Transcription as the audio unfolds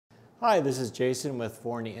Hi, this is Jason with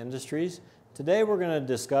Forney Industries. Today we're going to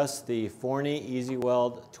discuss the Forney Easy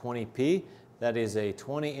Weld 20P. That is a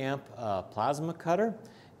 20 amp plasma cutter.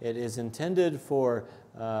 It is intended for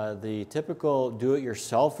the typical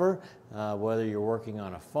do-it-yourselfer, whether you're working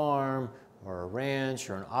on a farm or a ranch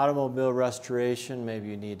or an automobile restoration. Maybe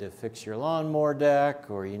you need to fix your lawnmower deck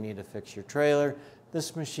or you need to fix your trailer.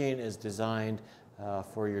 This machine is designed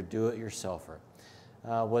for your do-it-yourselfer.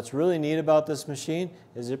 What's really neat about this machine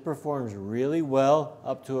is it performs really well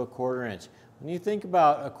up to a 1/4 inch. When you think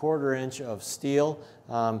about a 1/4 inch of steel,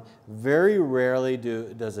 very rarely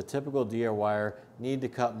does a typical DIYer need to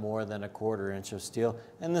cut more than a 1/4 inch of steel,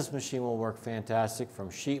 and this machine will work fantastic from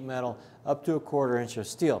sheet metal up to a 1/4 inch of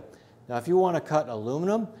steel. Now if you want to cut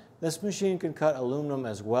aluminum, this machine can cut aluminum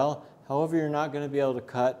as well. However, you're not going to be able to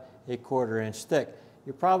cut a 1/4 inch thick.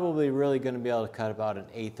 You're probably really going to be able to cut about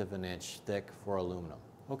 1/8 of an inch thick for aluminum.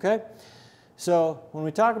 Okay? So when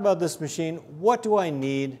we talk about this machine, what do I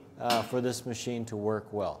need for this machine to work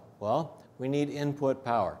well? Well, we need input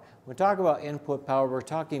power. When we talk about input power, we're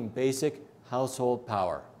talking basic household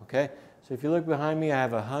power. Okay? So if you look behind me, I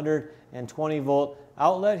have a 120 volt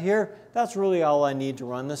outlet here. That's really all I need to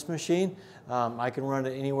run this machine. I can run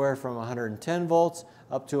it anywhere from 110 volts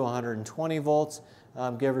up to 120 volts.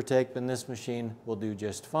 Give or take, then this machine will do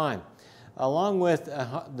just fine. Along with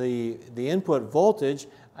the input voltage,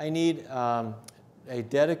 I need a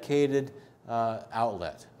dedicated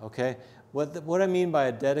outlet. Okay? What I mean by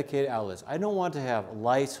a dedicated outlet is I don't want to have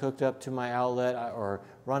lights hooked up to my outlet or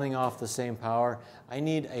running off the same power. I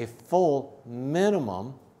need a full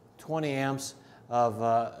minimum 20 amps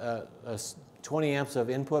of 20 amps of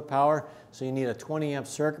input power, so you need a 20 amp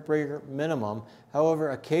circuit breaker minimum.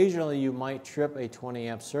 However, occasionally you might trip a 20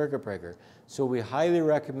 amp circuit breaker. So we highly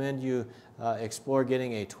recommend you explore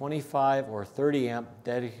getting a 25 or 30 amp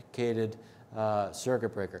dedicated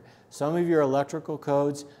circuit breaker. Some of your electrical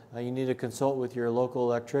codes, you need to consult with your local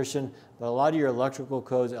electrician, but a lot of your electrical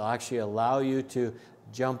codes will actually allow you to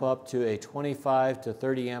jump up to a 25 to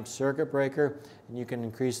 30 amp circuit breaker, and you can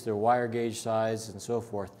increase the wire gauge size and so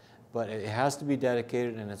forth. But it has to be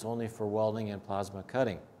dedicated, and it's only for welding and plasma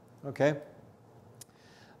cutting. Okay?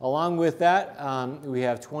 Along with that, we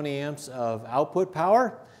have 20 amps of output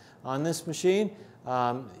power on this machine.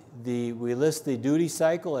 We list the duty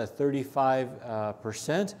cycle at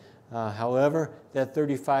 35%. However, that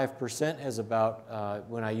 35% is about,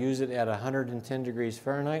 when I use it at 110 degrees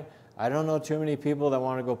Fahrenheit, I don't know too many people that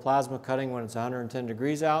want to go plasma cutting when it's 110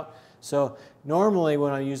 degrees out. So normally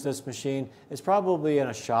when I use this machine, it's probably in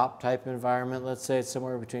a shop type environment. Let's say it's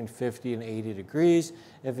somewhere between 50 and 80 degrees.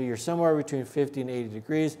 If you're somewhere between 50 and 80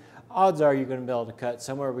 degrees, odds are you're going to be able to cut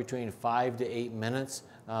somewhere between 5 to 8 minutes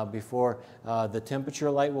before the temperature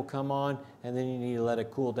light will come on, and then you need to let it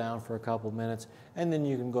cool down for a couple minutes, and then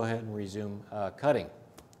you can go ahead and resume cutting.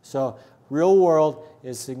 So real world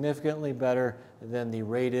is significantly better than the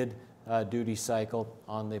rated duty cycle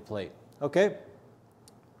on the plate. Okay?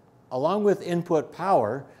 Along with input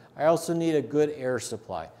power, I also need a good air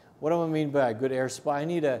supply. What do I mean by a good air supply? I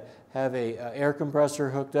need to have an air compressor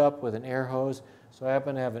hooked up with an air hose. So I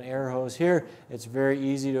happen to have an air hose here. It's very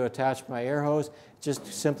easy to attach my air hose. Just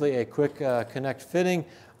simply a quick connect fitting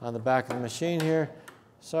on the back of the machine here.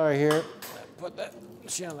 Sorry here, put that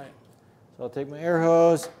machine on there. So I'll take my air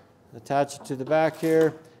hose, attach it to the back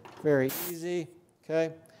here. Very easy,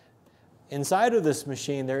 okay? Inside of this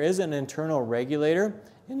machine, there is an internal regulator.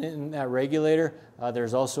 And in that regulator,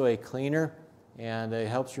 there's also a cleaner, and it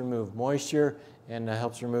helps remove moisture and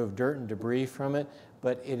helps remove dirt and debris from it.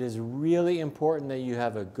 But it is really important that you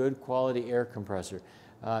have a good quality air compressor.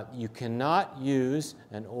 You cannot use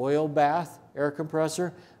an oil bath air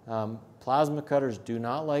compressor. Plasma cutters do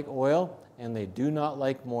not like oil, and they do not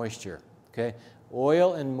like moisture. Okay?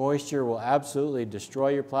 Oil and moisture will absolutely destroy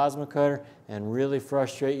your plasma cutter and really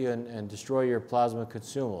frustrate you and destroy your plasma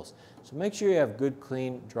consumables. So make sure you have good,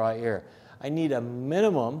 clean, dry air. I need a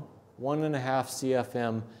minimum 1.5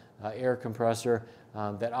 CFM air compressor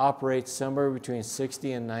that operates somewhere between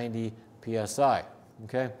 60 and 90 PSI.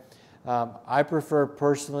 Okay? I prefer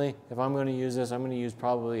personally, if I'm going to use this, I'm going to use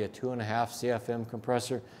probably a 2.5 CFM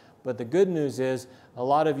compressor. But the good news is a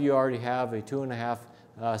lot of you already have a 2.5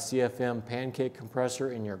 CFM pancake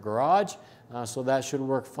compressor in your garage, so that should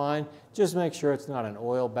work fine. Just make sure it's not an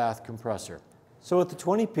oil bath compressor. So with the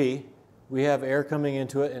 20P, we have air coming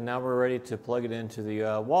into it, and now we're ready to plug it into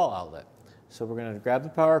the wall outlet. So we're going to grab the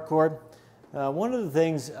power cord. One of the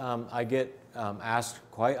things I get asked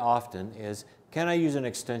quite often is, can I use an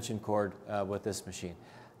extension cord with this machine?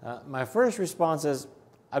 My first response is,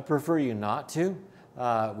 I'd prefer you not to.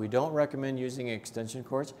 We don't recommend using extension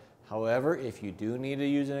cords. However, if you do need to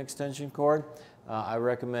use an extension cord, I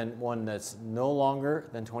recommend one that's no longer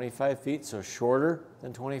than 25 feet, so shorter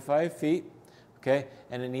than 25 feet, okay?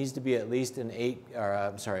 And it needs to be at least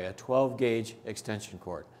a 12 gauge extension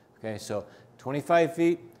cord, okay? So 25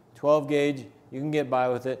 feet, 12 gauge, you can get by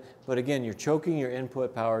with it, but again, you're choking your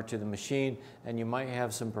input power to the machine and you might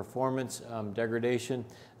have some performance degradation.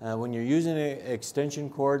 When you're using an extension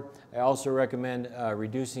cord, I also recommend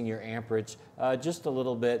reducing your amperage just a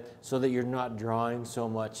little bit so that you're not drawing so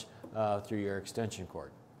much through your extension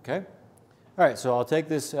cord, okay? All right, so I'll take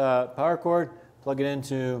this power cord, plug it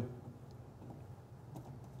into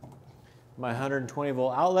my 120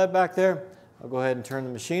 volt outlet back there. I'll go ahead and turn the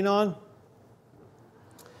machine on.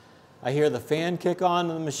 I hear the fan kick on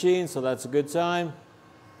in the machine, so that's a good sign.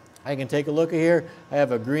 I can take a look at here. I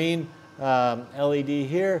have a green LED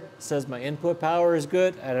here. It says my input power is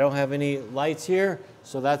good. I don't have any lights here,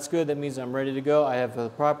 so that's good. That means I'm ready to go. I have the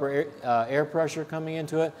proper air pressure coming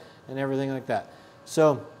into it and everything like that.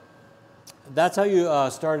 So that's how you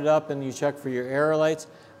start it up and you check for your error lights.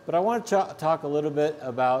 But I want to talk a little bit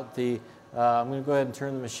about the I'm going to go ahead and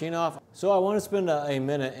turn the machine off. So I want to spend a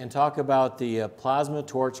minute and talk about the plasma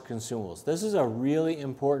torch consumables. This is a really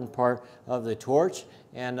important part of the torch,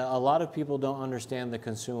 and a lot of people don't understand the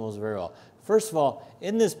consumables very well. First of all,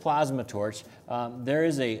 in this plasma torch, there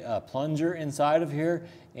is a plunger inside of here,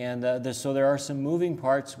 and so there are some moving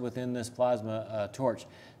parts within this plasma torch.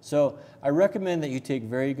 So I recommend that you take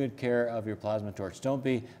very good care of your plasma torch. Don't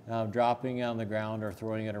be dropping it on the ground or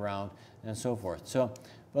throwing it around and so forth.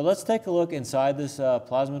 But let's take a look inside this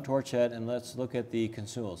plasma torch head and let's look at the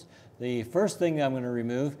consumables. The first thing I'm going to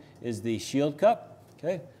remove is the shield cup.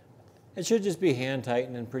 Okay, it should just be hand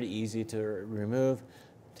tightened and pretty easy to remove.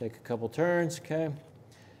 Take a couple turns. Okay,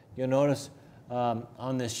 you'll notice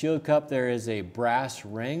on this shield cup there is a brass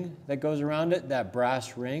ring that goes around it. That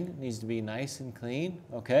brass ring needs to be nice and clean.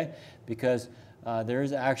 Okay, because there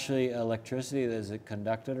is actually electricity that is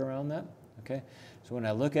conducted around that. Okay, so when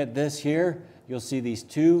I look at this here, you'll see these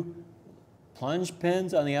two plunge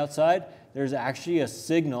pins on the outside. There's actually a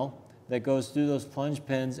signal that goes through those plunge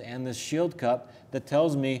pins and this shield cup that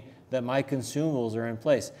tells me that my consumables are in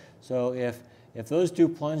place. So if those two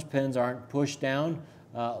plunge pins aren't pushed down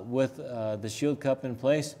with the shield cup in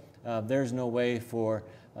place, there's no way for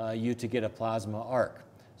you to get a plasma arc.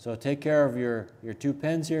 So take care of your two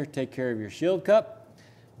pins here, take care of your shield cup.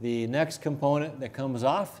 The next component that comes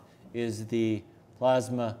off is the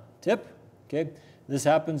plasma tip. Okay, this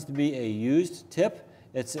happens to be a used tip.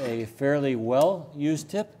 It's a fairly well used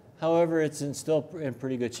tip. However, it's still in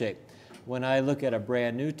pretty good shape. When I look at a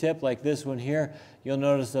brand new tip like this one here, you'll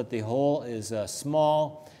notice that the hole is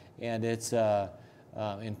small and it's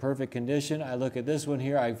in perfect condition. I look at this one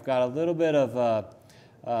here, I've got a little bit of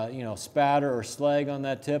spatter or slag on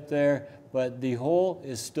that tip there, but the hole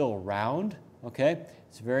is still round. Okay,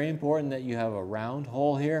 it's very important that you have a round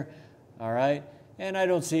hole here. All right, and I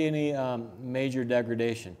don't see any major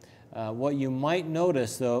degradation. What you might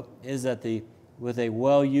notice though is that with a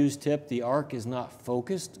well-used tip, the arc is not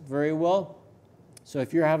focused very well. So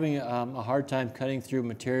if you're having a hard time cutting through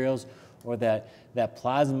materials or that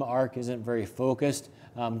plasma arc isn't very focused,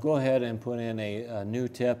 go ahead and put in a new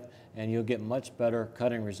tip and you'll get much better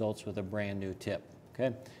cutting results with a brand new tip.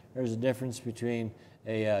 Okay, there's a difference between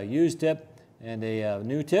a used tip and a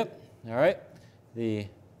new tip. All right, the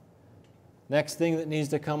next thing that needs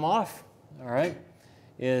to come off, all right,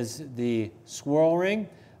 is the swirl ring.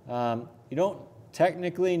 You don't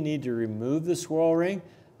technically need to remove the swirl ring,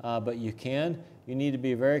 but you can. You need to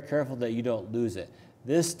be very careful that you don't lose it.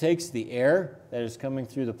 This takes the air that is coming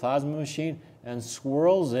through the plasma machine and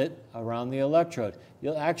swirls it around the electrode.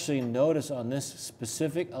 You'll actually notice on this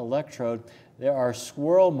specific electrode there are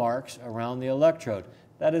swirl marks around the electrode.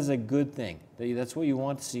 That is a good thing. That's what you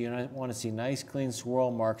want to see. You want to see nice, clean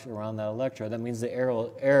swirl marks around that electrode. That means the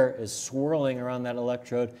air is swirling around that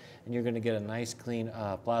electrode, and you're going to get a nice, clean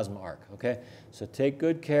plasma arc. Okay, so take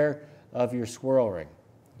good care of your swirl ring.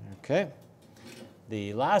 Okay,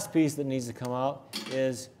 the last piece that needs to come out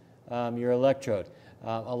is your electrode.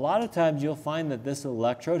 A lot of times you'll find that this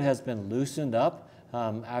electrode has been loosened up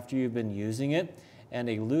after you've been using it, and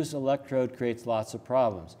a loose electrode creates lots of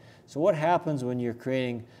problems. So what happens when you're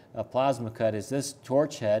creating a plasma cut is this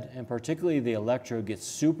torch head, and particularly the electrode, gets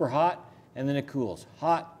super hot and then it cools.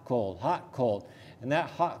 Hot, cold. And that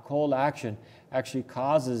hot, cold action actually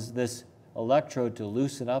causes this electrode to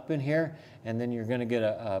loosen up in here, and then you're going to get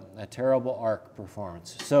a terrible arc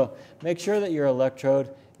performance. So make sure that your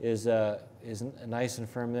electrode is nice and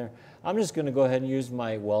firm there. I'm just going to go ahead and use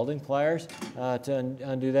my welding pliers to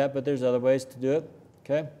undo that, but there's other ways to do it.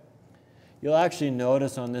 Okay. you'll actually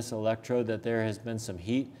notice on this electrode that there has been some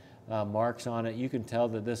heat marks on it. You can tell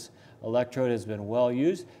that this electrode has been well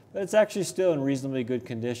used, but it's actually still in reasonably good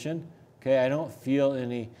condition. Okay, I don't feel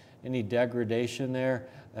any degradation there.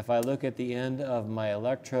 If I look at the end of my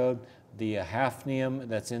electrode, the hafnium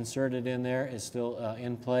that's inserted in there is still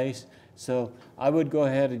in place. So I would go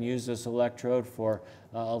ahead and use this electrode for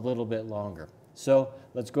a little bit longer. So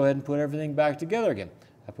let's go ahead and put everything back together again.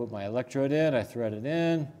 I put my electrode in, I thread it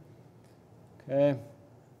in. Okay.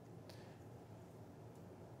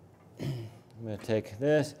 I'm going to take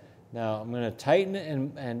this. Now I'm going to tighten it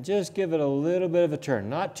and just give it a little bit of a turn,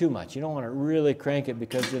 not too much. You don't want to really crank it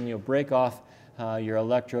because then you'll break off your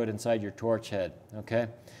electrode inside your torch head. Okay.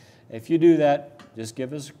 If you do that, just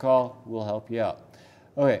give us a call. We'll help you out.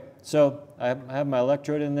 Okay, so I have my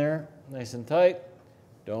electrode in there, nice and tight.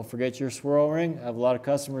 Don't forget your swirl ring. I have a lot of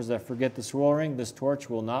customers that forget the swirl ring. This torch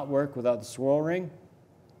will not work without the swirl ring.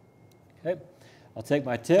 Okay, I'll take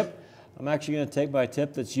my tip. I'm actually going to take my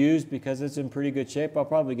tip that's used because it's in pretty good shape. I'll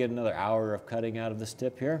probably get another hour of cutting out of this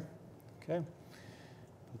tip here. Okay,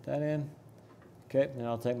 put that in. Okay, then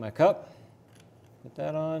I'll take my cup, put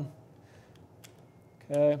that on.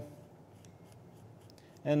 Okay.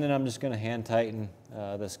 And then I'm just going to hand tighten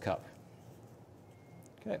this cup.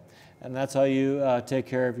 Okay, and that's how you take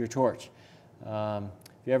care of your torch.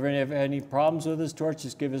 If you ever have any problems with this torch,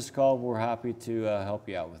 just give us a call. We're happy to help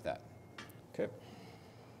you out with that. Okay.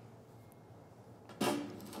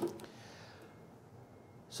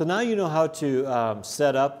 So now you know how to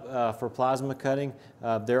set up for plasma cutting.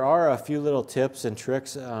 There are a few little tips and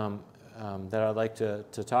tricks that I'd like to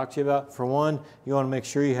talk to you about. For one, you want to make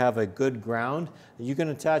sure you have a good ground. You can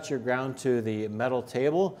attach your ground to the metal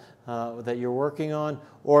table that you're working on,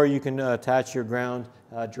 or you can attach your ground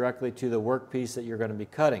directly to the workpiece that you're going to be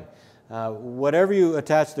cutting. Whatever you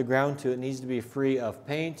attach the ground to, it needs to be free of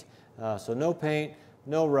paint. So no paint,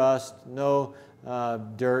 no rust, no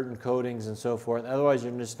dirt and coatings and so forth. Otherwise,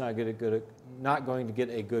 you're just not going to get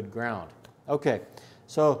a good ground. Okay,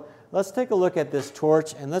 so let's take a look at this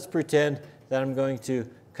torch and let's pretend that I'm going to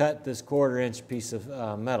cut this 1/4 inch piece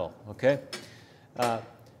of metal, okay?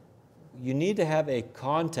 You need to have a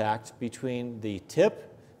contact between the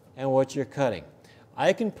tip and what you're cutting.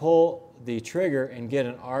 I can pull the trigger and get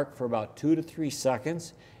an arc for about 2 to 3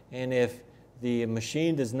 seconds, and if the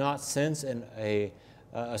machine does not sense a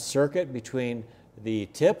circuit between the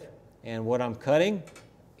tip and what I'm cutting,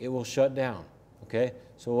 it will shut down, okay?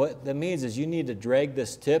 So what that means is you need to drag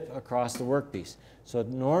this tip across the workpiece. So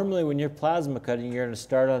normally when you're plasma cutting, you're going to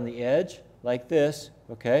start on the edge like this,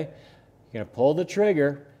 okay? You're going to pull the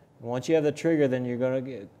trigger, and once you have the trigger, then you're going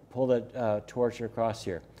to pull the torch across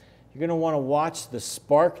here. You're going to want to watch the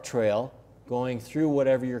spark trail going through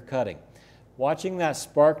whatever you're cutting. Watching that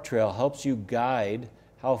spark trail helps you guide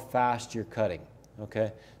how fast you're cutting,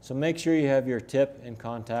 okay? So make sure you have your tip in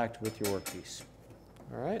contact with your workpiece.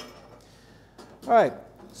 All right? All right.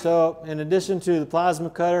 So in addition to the plasma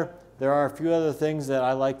cutter, there are a few other things that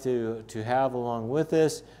I like to have along with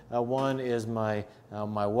this. One is my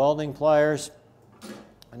welding pliers.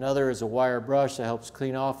 Another is a wire brush that helps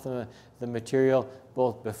clean off the material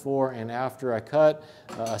both before and after I cut.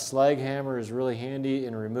 A slag hammer is really handy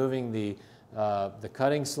in removing the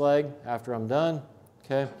cutting slag after I'm done.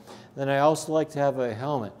 Okay. Then I also like to have a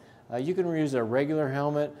helmet. You can use a regular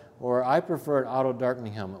helmet, or I prefer an auto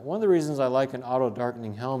darkening helmet. One of the reasons I like an auto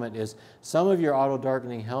darkening helmet is some of your auto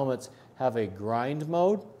darkening helmets have a grind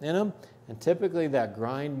mode in them, and typically that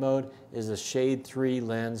grind mode is a shade 3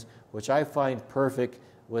 lens, which I find perfect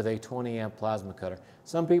with a 20 amp plasma cutter.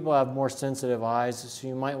 Some people have more sensitive eyes, so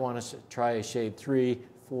you might want to try a shade 3,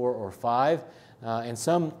 4, or 5. And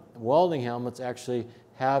some welding helmets actually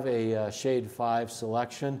have a shade 5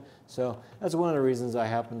 selection. So that's one of the reasons I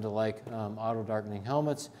happen to like auto darkening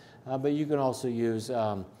helmets. But you can also use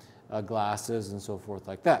glasses and so forth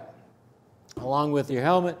like that. Along with your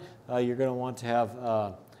helmet, you're going to want to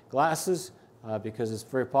have glasses because it's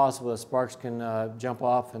very possible that sparks can jump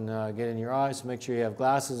off and get in your eyes. So make sure you have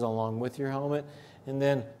glasses along with your helmet. And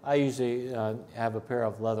then I usually have a pair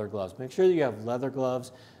of leather gloves. Make sure that you have leather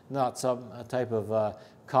gloves, not some type of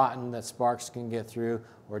cotton that sparks can get through,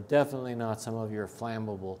 or definitely not some of your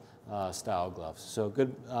flammable style gloves. So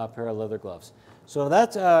good pair of leather gloves. So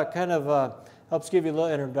that kind of helps give you a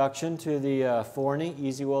little introduction to the Forney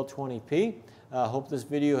Easy Weld 20P. Hope this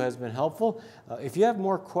video has been helpful. If you have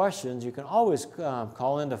more questions, you can always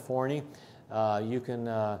call into Forney. You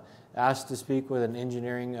can ask to speak with an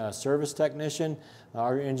engineering service technician.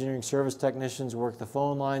 Our engineering service technicians work the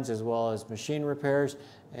phone lines as well as machine repairs.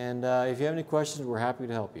 And if you have any questions, we're happy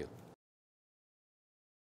to help you.